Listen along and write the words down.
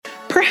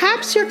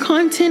Perhaps your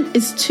content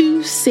is too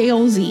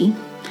salesy.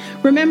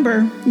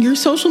 Remember, your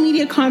social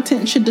media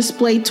content should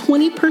display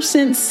 20%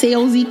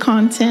 salesy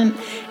content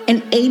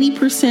and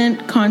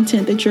 80%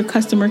 content that your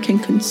customer can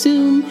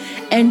consume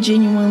and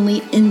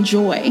genuinely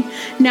enjoy.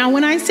 Now,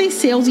 when I say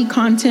salesy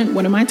content,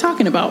 what am I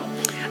talking about?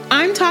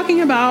 I'm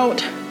talking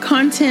about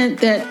content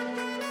that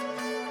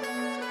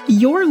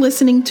you're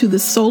listening to the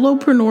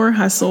Solopreneur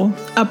Hustle,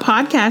 a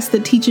podcast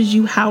that teaches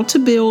you how to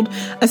build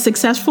a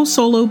successful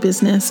solo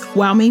business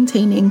while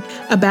maintaining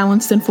a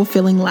balanced and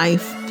fulfilling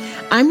life.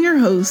 I'm your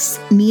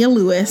host, Nia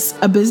Lewis,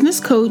 a business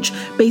coach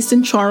based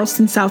in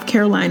Charleston, South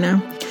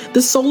Carolina. The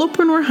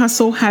Solopreneur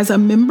Hustle has a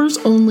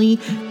members-only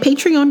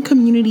Patreon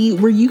community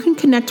where you can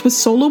connect with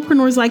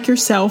solopreneurs like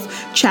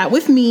yourself, chat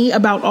with me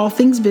about all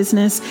things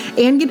business,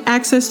 and get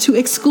access to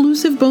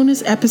exclusive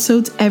bonus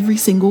episodes every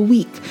single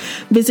week.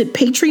 Visit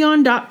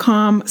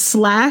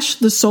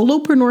patreon.com/the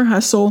Solopreneur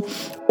Hustle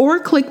or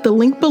click the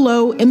link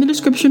below in the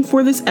description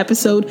for this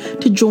episode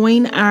to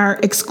join our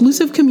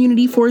exclusive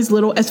community for as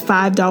little as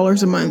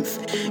 $5 a month.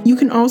 You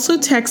can also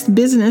text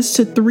business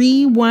to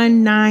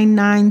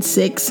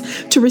 31996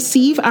 to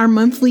receive our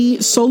monthly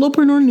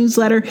Solopreneur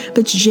newsletter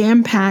that's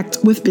jam-packed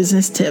with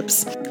business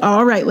tips.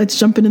 All right, let's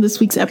jump into this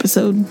week's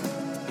episode.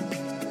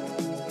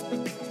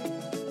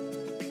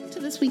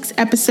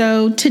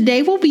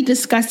 Today we'll be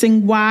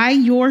discussing why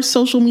your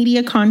social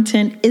media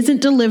content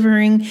isn't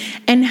delivering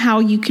and how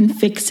you can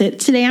fix it.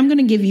 Today I'm going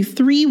to give you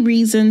 3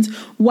 reasons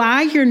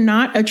why you're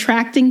not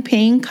attracting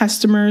paying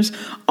customers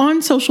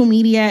on social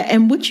media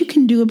and what you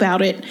can do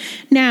about it.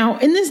 Now,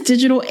 in this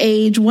digital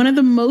age, one of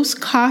the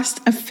most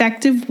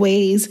cost-effective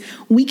ways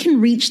we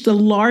can reach the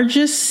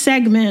largest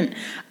segment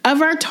of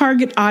our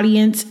target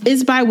audience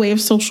is by way of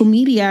social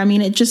media. I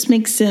mean, it just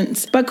makes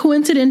sense. But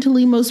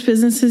coincidentally, most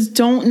businesses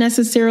don't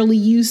necessarily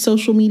use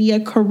social media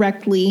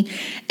correctly.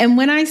 And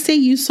when I say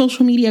use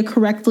social media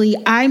correctly,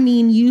 I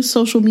mean use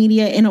social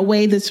media in a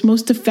way that's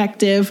most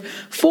effective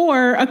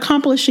for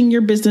accomplishing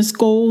your business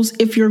goals.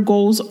 If your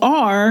goals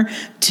are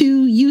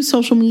to use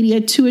social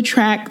media to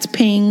attract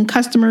paying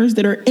customers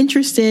that are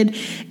interested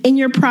in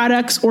your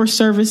products or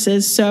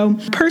services. So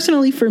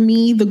personally, for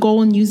me, the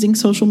goal in using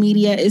social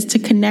media is to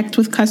connect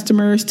with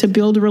customers, to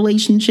build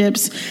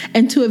relationships,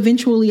 and to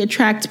eventually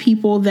attract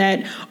people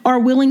that are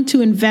willing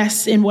to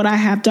invest in what I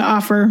have to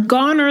offer.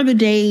 Gone are the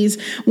days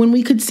when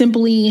we could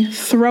simply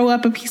throw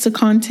up a piece of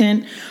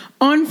content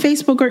on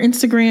Facebook or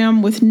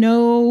Instagram with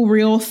no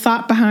real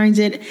thought behind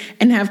it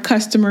and have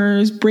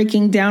customers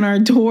breaking down our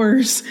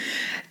doors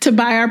to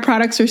buy our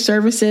products or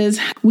services.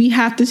 We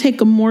have to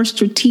take a more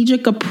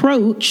strategic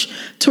approach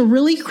to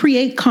really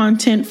create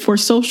content for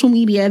social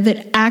media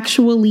that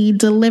actually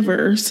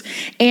delivers.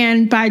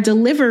 And by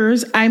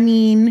delivers, I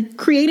mean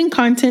creating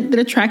content that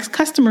attracts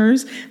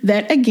customers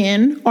that,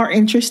 again, are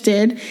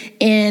interested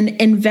in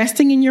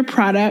investing in your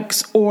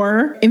products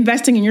or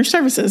investing in your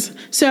services.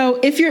 So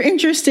if you're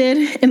interested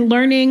in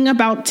learning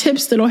about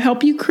tips that'll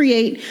help you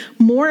create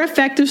more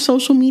effective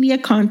social media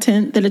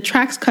content that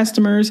attracts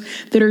customers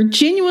that are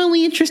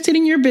genuinely interested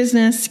in your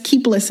business,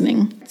 keep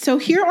listening. So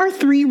here are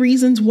 3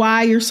 reasons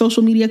why your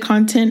social media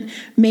content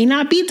may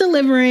not be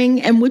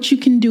delivering and what you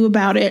can do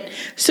about it.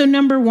 So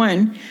number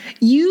 1,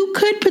 you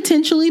could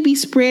potentially be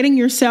spreading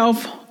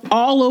yourself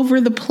all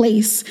over the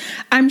place.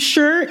 I'm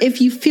sure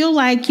if you feel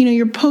like,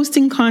 you're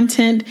posting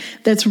content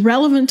that's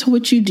relevant to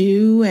what you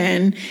do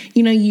and,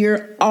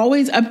 you're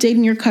always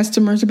updating your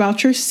customers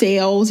about your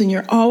sales and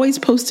you're always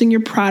posting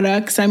your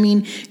products. I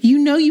mean,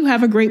 you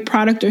have a great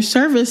product or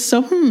service.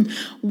 So,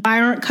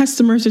 why aren't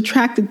customers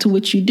attracted to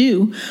what you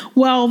do?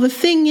 Well, the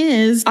thing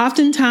is,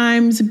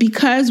 oftentimes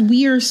because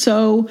we are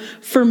so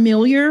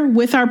familiar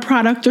with our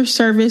product or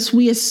service,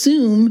 we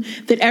assume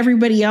that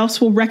everybody else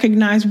will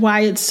recognize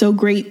why it's so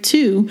great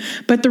too.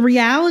 But the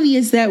reality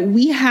is that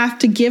we have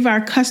to give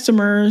our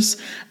customers,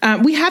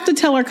 we have to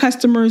tell our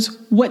customers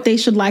what they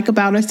should like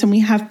about us, and we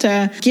have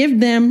to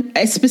give them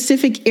a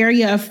specific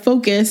area of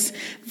focus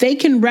they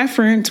can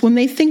reference when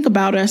they think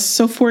about us.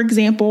 So for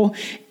example,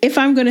 if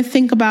I'm going to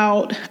think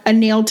about a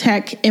nail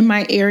tech in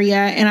my area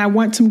and I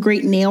want some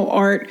great nail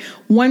art,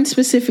 one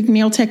specific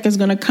nail tech is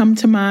going to come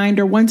to mind,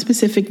 or one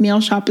specific nail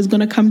shop is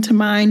going to come to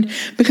mind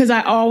because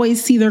I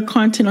always see their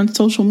content on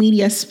social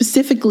media,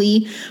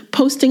 specifically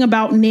posting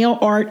about nail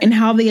art and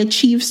how they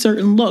achieve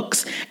certain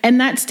looks.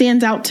 And that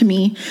stands out to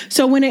me.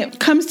 So when it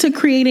comes to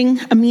creating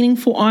a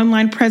meaningful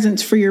online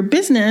presence for your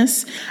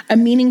business, a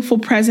meaningful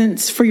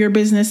presence for your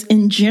business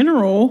in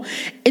general,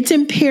 it's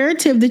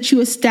imperative that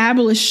you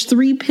establish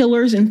 3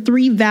 pillars and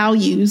 3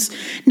 values.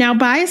 Now,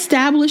 by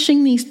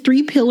establishing these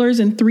 3 pillars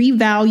and 3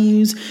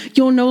 values,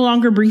 you'll no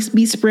longer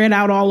be spread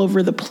out all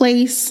over the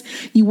place.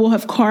 You will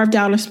have carved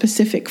out a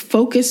specific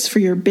focus for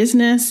your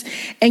business,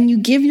 and you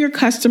give your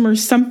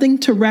customers something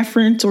to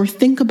reference or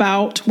think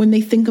about when they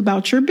think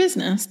about your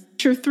business.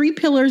 Your 3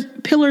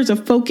 pillars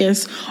of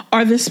focus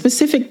are the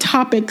specific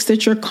topics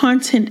that your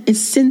content is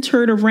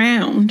centered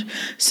around.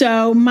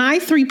 So my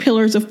 3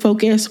 pillars of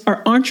focus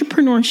are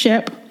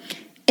entrepreneurship,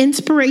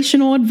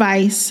 inspirational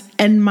advice,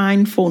 and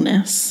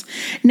mindfulness.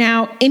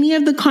 Now, any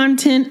of the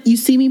content you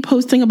see me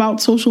posting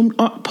about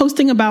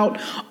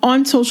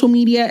on social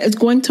media is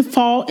going to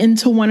fall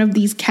into one of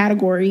these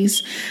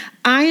categories.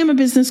 I am a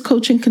business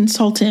coach and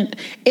consultant.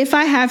 If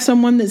I have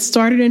someone that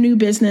started a new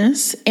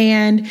business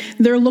and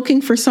they're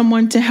looking for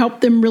someone to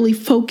help them really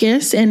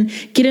focus and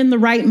get in the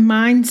right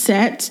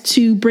mindset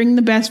to bring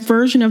the best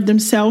version of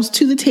themselves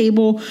to the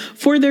table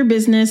for their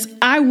business,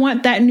 I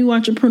want that new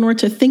entrepreneur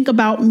to think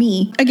about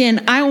me.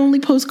 Again, I only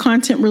post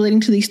content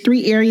relating to these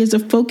 3 areas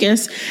of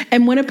focus.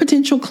 And when a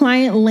potential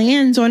client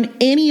lands on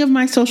any of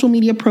my social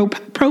media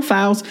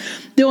profiles,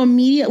 they'll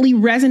immediately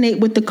resonate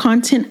with the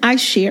content I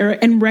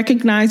share and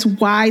recognize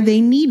why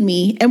they need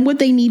me and what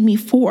they need me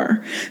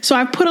for. So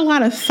I've put a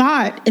lot of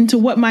thought into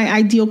what my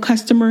ideal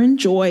customer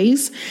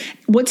enjoys,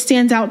 what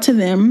stands out to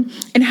them,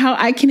 and how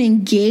I can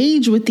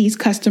engage with these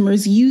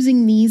customers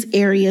using these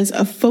areas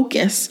of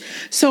focus.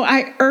 So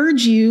I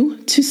urge you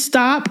to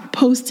stop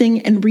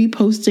posting and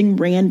reposting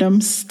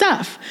random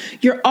stuff.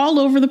 You're all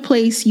over the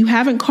place. You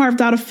haven't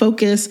carved out a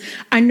focus.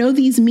 I know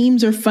these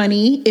memes are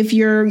funny. If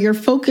your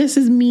focus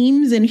is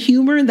memes and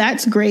humor,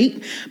 that's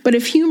great. But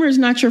if humor is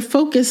not your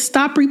focus,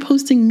 stop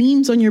reposting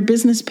memes on your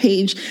business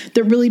page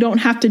that really don't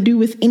have to do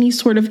with any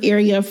sort of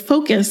area of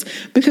focus,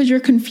 because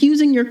you're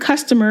confusing your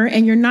customer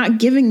and you're not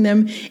giving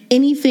them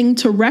anything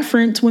to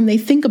reference when they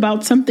think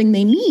about something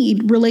they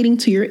need relating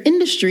to your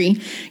industry.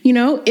 You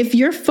know, if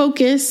your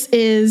focus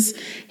is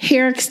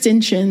hair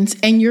extensions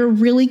and you're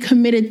really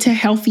committed to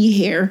healthy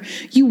hair,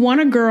 you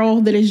want a girl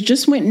that has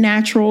just went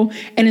natural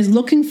and is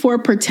looking for a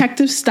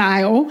protective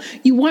style.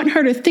 You want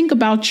her to think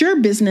about your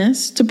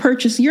business to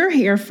purchase your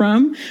hair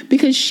from,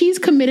 because she's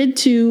committed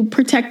to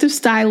protective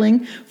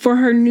styling for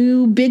her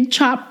new big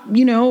chop.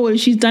 You know,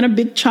 she's done a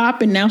big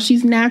chop and now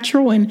she's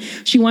natural and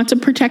she wants a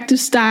protective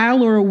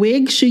style or a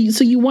wig. So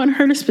you want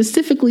her to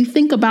specifically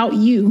think about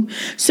you.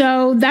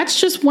 So that's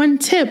just one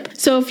tip.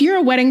 So if you're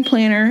a wedding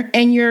planner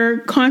and you're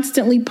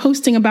constantly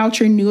posting about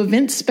your new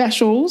event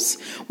specials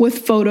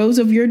with photos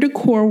of your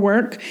decor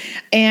work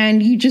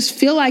and you just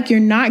feel like you're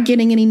not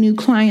getting any new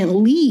client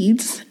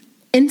leads,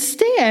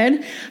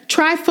 instead,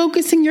 try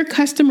focusing your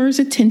customers'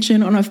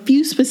 attention on a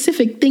few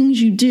specific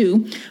things you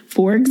do.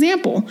 For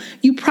example,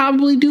 you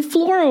probably do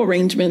floral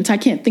arrangements. I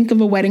can't think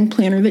of a wedding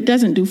planner that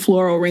doesn't do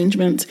floral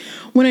arrangements.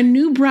 When a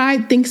new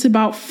bride thinks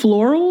about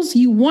florals,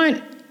 you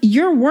want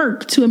your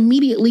work to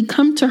immediately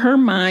come to her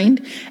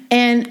mind,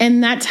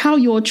 and that's how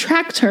you'll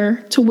attract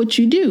her to what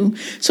you do.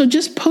 So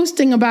just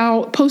posting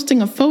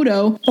a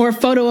photo or a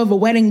photo of a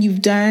wedding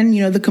you've done,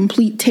 you know, the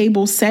complete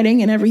table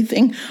setting and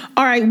everything.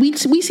 All right, we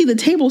see the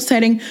table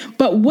setting,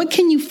 but what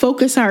can you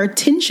focus our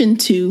attention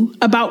to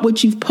about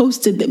what you've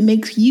posted that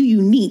makes you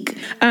unique?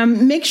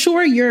 Make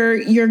sure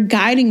you're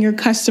guiding your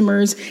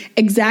customers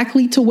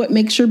exactly to what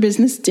makes your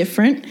business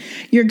different.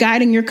 You're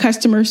guiding your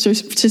customers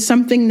to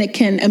something that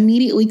can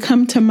immediately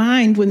come to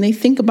mind when they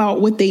think about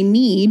what they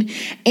need.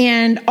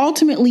 And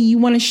ultimately, you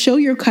want to show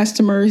your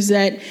customers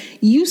that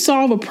you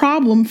solve a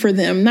problem for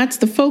them. That's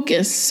the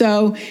focus.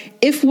 So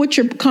if what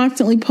you're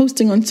constantly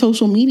posting on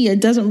social media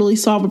doesn't really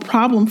solve a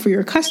problem for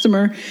your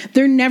customer,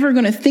 they're never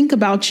going to think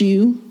about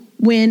you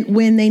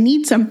when they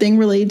need something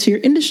related to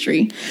your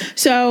industry.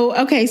 So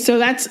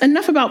that's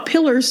enough about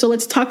pillars. So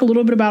let's talk a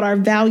little bit about our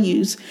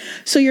values.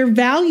 So your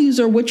values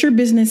are what your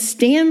business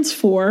stands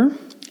for,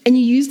 and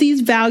you use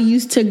these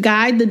values to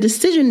guide the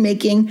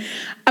decision-making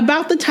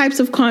about the types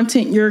of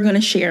content you're going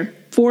to share.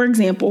 For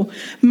example,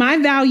 my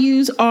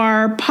values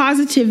are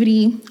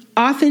positivity,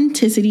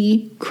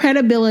 authenticity,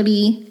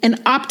 credibility, and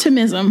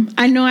optimism.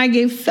 I know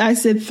I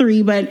said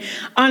 3, but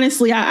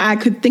honestly, I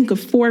could think of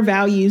 4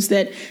 values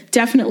that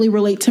definitely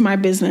relate to my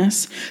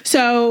business.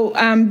 So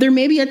there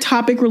may be a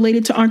topic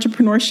related to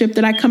entrepreneurship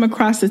that I come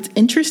across that's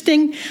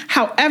interesting.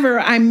 However,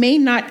 I may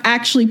not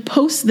actually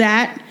post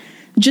that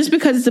just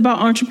because it's about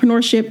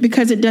entrepreneurship,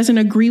 because it doesn't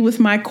agree with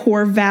my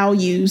core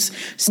values.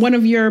 So one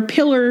of your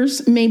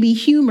pillars may be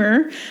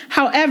humor.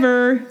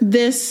 However,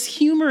 this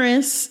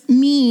humorous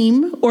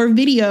meme or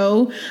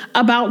video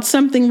about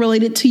something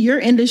related to your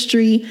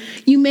industry,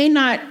 you may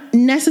not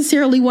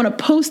necessarily want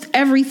to post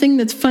everything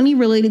that's funny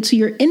related to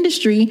your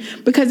industry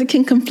because it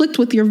can conflict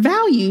with your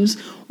values.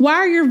 Why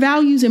are your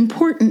values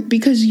important?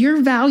 Because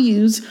your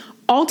values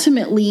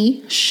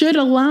ultimately should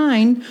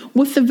align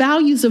with the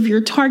values of your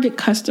target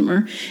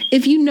customer.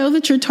 If you know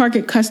that your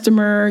target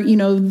customer, you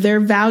know, their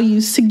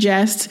values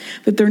suggest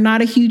that they're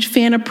not a huge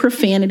fan of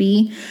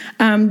profanity,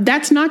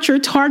 that's not your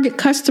target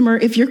customer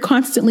if you're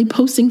constantly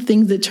posting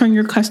things that turn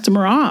your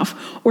customer off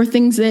or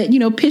things that, you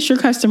know, piss your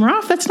customer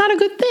off. That's not a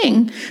good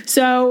thing.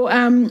 So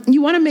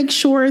you want to make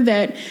sure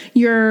that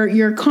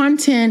your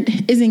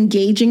content is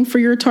engaging for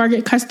your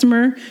target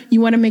customer.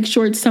 You want to make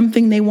sure it's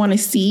something they want to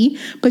see,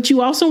 but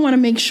you also want to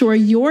make sure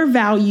your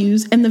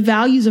values and the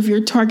values of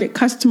your target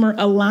customer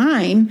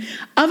align.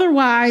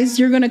 Otherwise,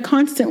 you're going to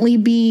constantly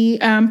be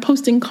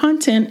posting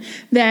content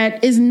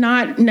that is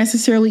not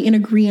necessarily in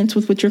agreement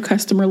with what your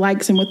customer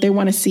likes and what they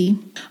want to see.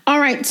 All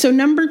right, so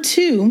number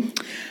 2,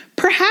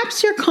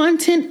 perhaps your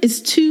content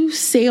is too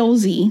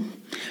salesy.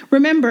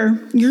 Remember,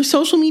 your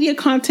social media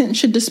content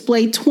should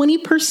display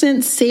 20%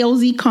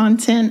 salesy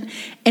content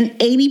and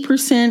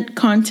 80%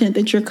 content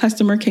that your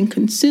customer can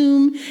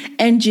consume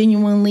and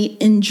genuinely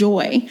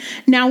enjoy.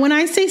 Now, when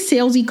I say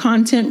salesy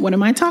content, what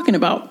am I talking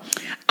about?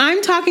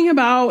 I'm talking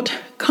about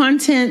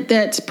content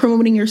that's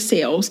promoting your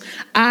sales.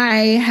 I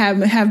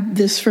have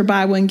this for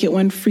buy one, get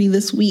one free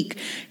this week.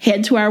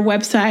 Head to our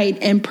website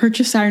and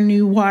purchase our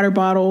new water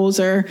bottles,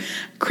 or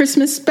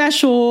Christmas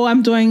special.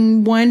 I'm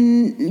doing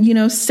one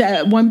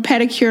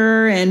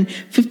pedicure and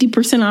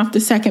 50% off the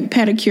second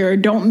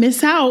pedicure. Don't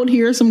miss out.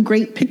 Here are some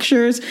great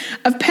pictures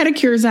of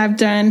pedicures I've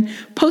done.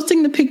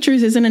 Posting the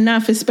pictures isn't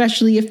enough,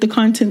 especially if the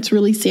content's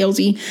really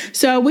salesy.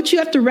 So what you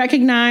have to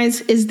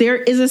recognize is there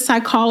is a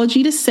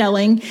psychology to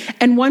selling.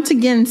 And once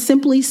again,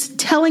 simply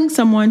telling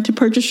someone to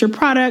purchase your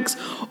products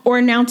or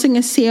announcing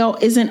a sale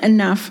isn't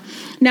enough.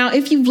 Now,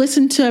 if you've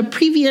listened to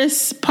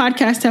previous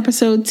podcast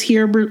episodes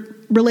here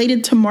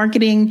related to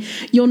marketing,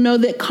 you'll know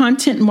that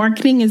content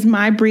marketing is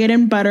my bread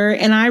and butter,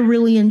 and I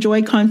really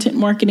enjoy content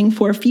marketing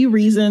for a few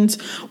reasons.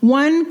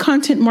 One,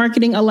 content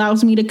marketing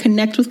allows me to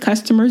connect with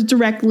customers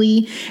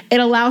directly.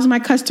 It allows my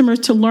customers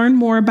to learn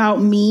more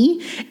about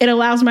me. It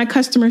allows my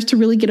customers to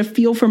really get a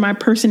feel for my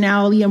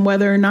personality and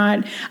whether or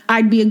not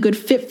I'd be a good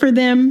fit for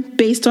them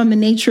based on the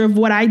nature of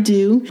what I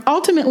do.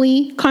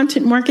 Ultimately,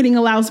 content marketing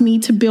allows me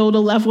to build a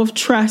level of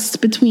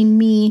trust between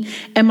me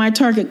and my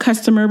target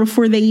customer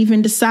before they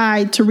even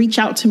decide to reach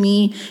out to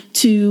me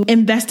to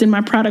invest in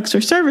my products or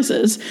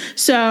services.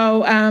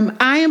 So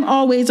I am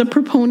always a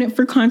proponent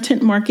for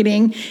content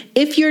marketing.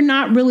 If you're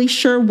not really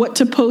sure what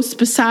to post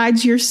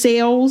besides your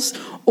sales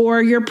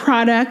or your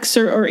products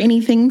or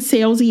anything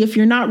salesy, if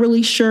you're not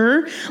really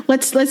sure,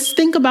 let's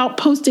think about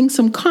posting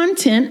some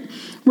content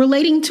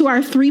relating to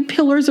our 3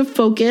 pillars of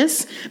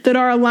focus that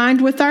are aligned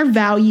with our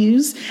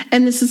values.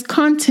 And this is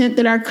content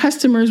that our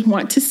customers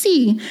want to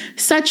see,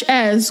 such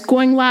as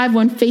going live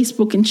on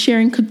Facebook and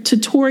sharing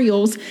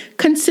tutorials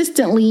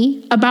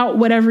consistently about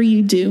whatever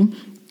you do.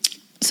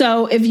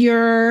 So if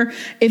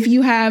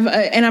you have,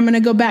 and I'm going to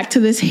go back to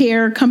this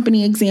hair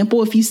company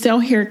example, if you sell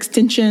hair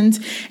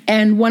extensions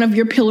and one of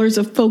your pillars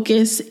of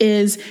focus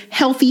is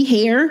healthy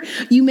hair,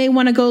 you may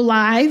want to go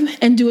live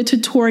and do a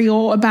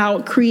tutorial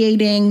about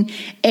creating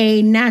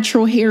a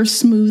natural hair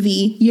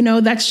smoothie.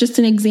 That's just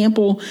an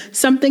example,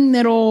 something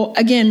that'll,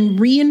 again,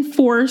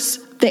 reinforce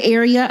the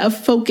area of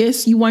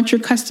focus you want your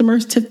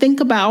customers to think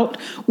about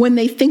when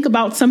they think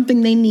about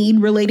something they need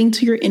relating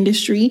to your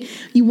industry.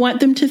 You want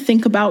them to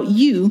think about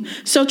you.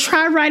 So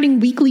try writing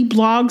weekly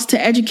blogs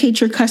to educate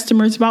your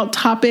customers about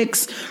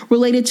topics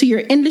related to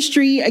your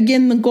industry.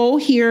 Again, the goal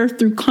here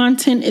through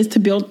content is to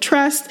build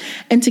trust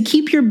and to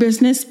keep your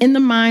business in the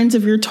minds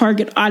of your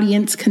target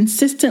audience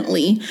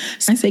consistently.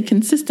 I say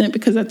consistent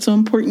because that's so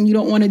important. You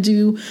don't want to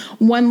do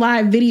one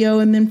live video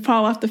and then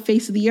fall off the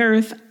face of the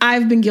earth.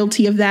 I've been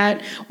guilty of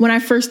that. When I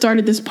first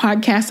started this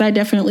podcast, I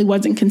definitely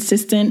wasn't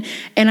consistent.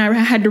 And I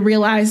had to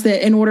realize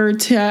that in order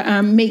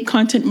to make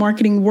content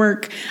marketing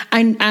work,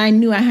 I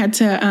knew I had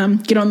to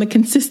jump on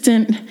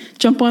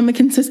the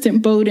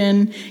consistent boat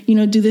and,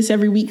 do this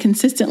every week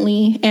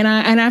consistently. And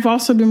I've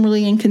also been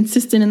really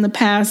inconsistent in the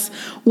past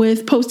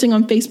with posting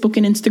on Facebook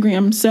and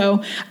Instagram.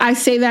 So I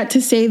say that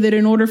to say that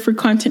in order for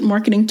content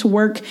marketing to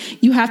work,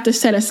 you have to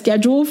set a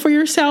schedule for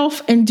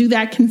yourself and do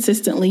that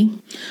consistently.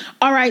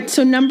 All right.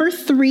 So number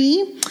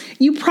 3,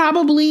 you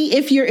probably,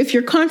 if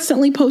you're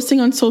constantly posting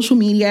on social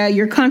media,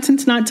 your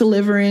content's not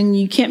delivering,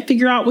 you can't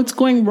figure out what's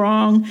going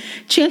wrong,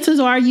 chances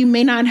are you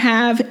may not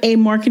have a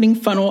marketing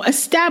funnel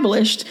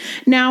established.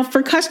 Now,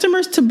 for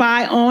customers to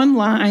buy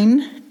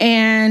online,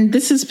 and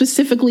this is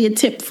specifically a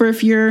tip for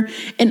if you're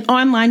an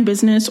online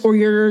business or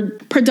you're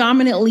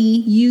predominantly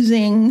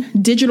using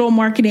digital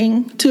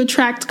marketing to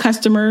attract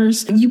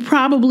customers, you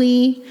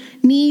probably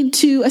need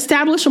to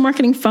establish a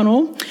marketing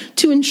funnel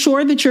to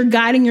ensure that you're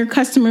guiding your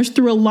customers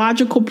through a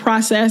logical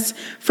process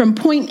from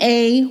point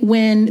A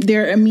when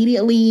they're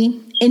immediately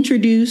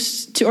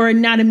introduced to, or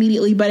not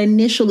immediately, but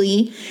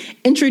initially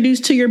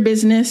introduced to your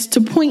business,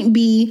 to point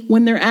B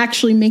when they're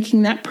actually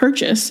making that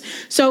purchase.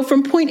 So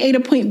from point A to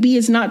point B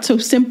is not so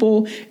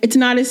simple. It's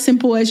not as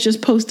simple as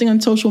just posting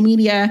on social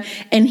media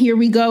and here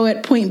we go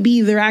at point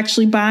B, they're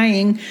actually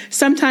buying.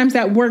 Sometimes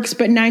that works,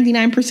 but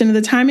 99% of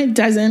the time it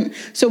doesn't.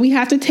 So we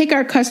have to take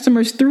our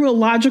customers through a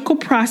logical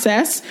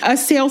process, a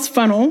sales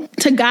funnel,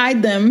 to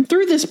guide them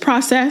through this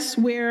process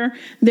where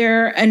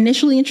they're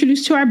initially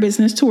introduced to our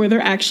business to where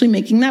they're actually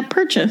making that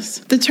purchase.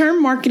 The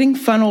term marketing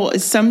funnel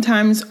is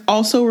sometimes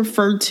also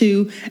referred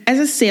to as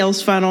a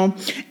sales funnel.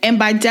 And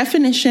by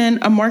definition,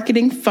 a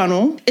marketing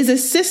funnel is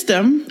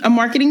a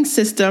marketing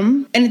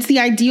system, and it's the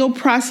ideal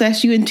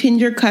process you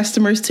intend your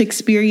customers to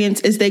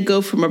experience as they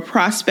go from a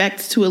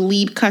prospect to a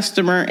lead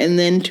customer and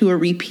then to a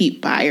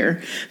repeat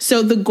buyer.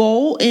 So the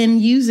goal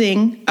in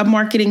using a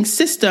marketing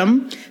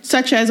system,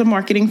 such as a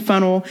marketing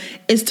funnel,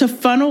 is to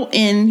funnel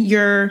in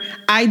your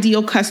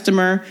ideal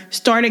customer,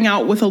 starting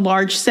out with a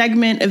large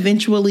segment,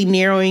 eventually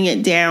narrowing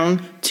it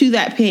down to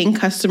that paying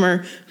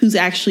customer who's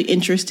actually actually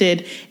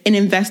interested in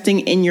investing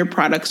in your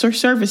products or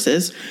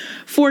services.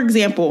 For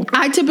example,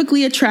 I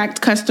typically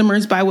attract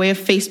customers by way of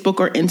Facebook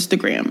or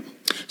Instagram,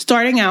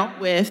 starting out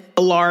with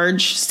a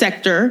large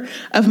sector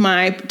of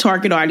my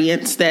target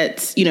audience that,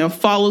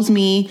 follows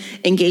me,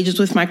 engages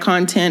with my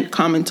content,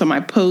 comments on my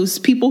posts,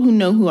 people who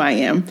know who I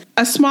am.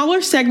 A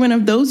smaller segment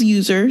of those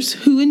users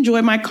who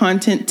enjoy my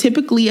content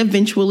typically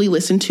eventually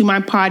listen to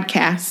my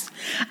podcast.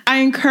 I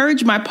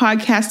encourage my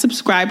podcast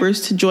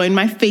subscribers to join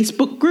my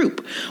Facebook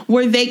group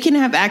where they can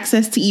have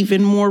access to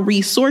even more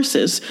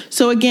resources.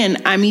 So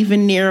again, I'm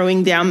even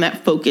narrowing down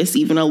that focus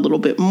even a little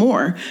bit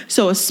more.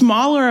 So a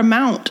smaller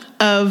amount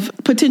of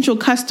potential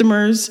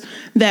customers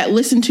that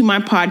listen to my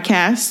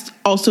podcast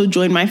also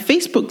join my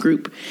Facebook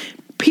group.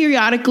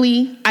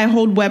 Periodically, I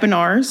hold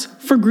webinars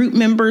for group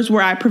members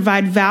where I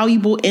provide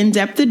valuable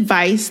in-depth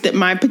advice that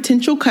my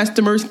potential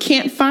customers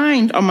can't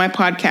find on my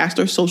podcast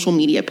or social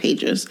media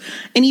pages.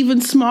 An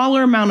even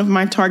smaller amount of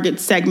my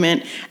target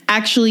segment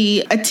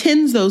actually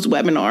attends those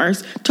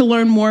webinars to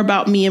learn more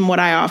about me and what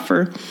I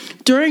offer.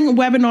 During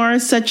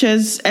webinars such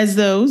as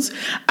those,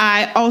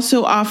 I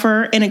also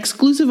offer an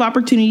exclusive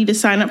opportunity to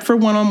sign up for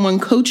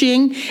one-on-one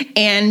coaching,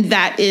 and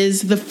that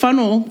is the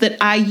funnel that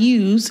I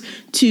use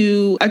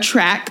to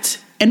attract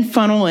and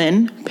funnel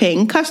in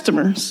paying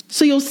customers.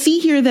 So you'll see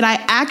here that I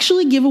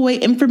actually give away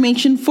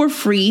information for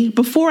free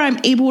before I'm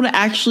able to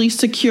actually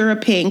secure a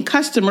paying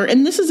customer.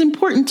 And this is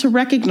important to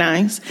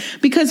recognize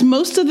because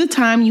most of the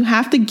time you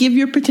have to give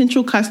your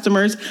potential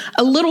customers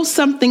a little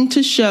something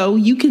to show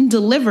you can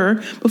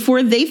deliver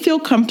before they feel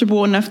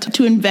comfortable enough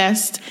to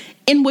invest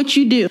in what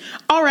you do.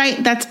 All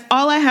right, that's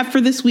all I have for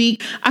this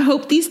week. I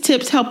hope these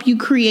tips help you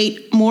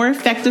create more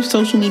effective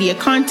social media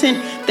content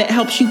that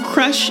helps you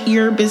crush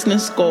your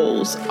business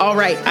goals. All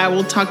right, I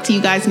will talk to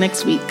you guys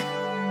next week.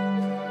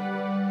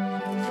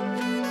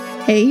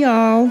 Hey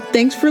y'all,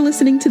 thanks for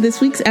listening to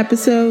this week's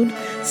episode.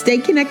 Stay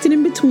connected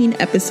in between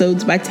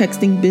episodes by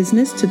texting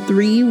business to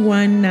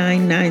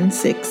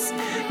 31996.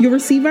 You'll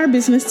receive our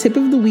business tip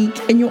of the week,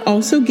 and you'll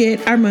also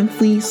get our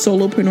monthly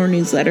Solopreneur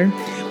newsletter.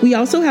 We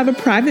also have a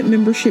private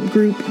membership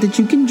group that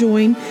you can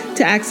join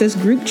to access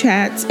group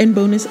chats and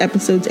bonus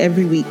episodes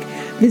every week.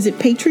 Visit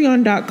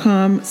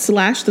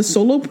patreon.com/the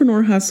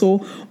Solopreneur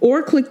Hustle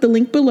or click the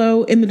link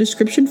below in the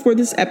description for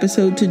this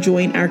episode to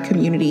join our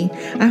community.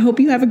 I hope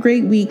you have a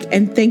great week,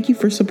 and thank you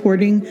for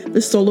supporting the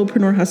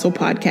Solopreneur Hustle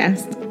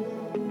podcast.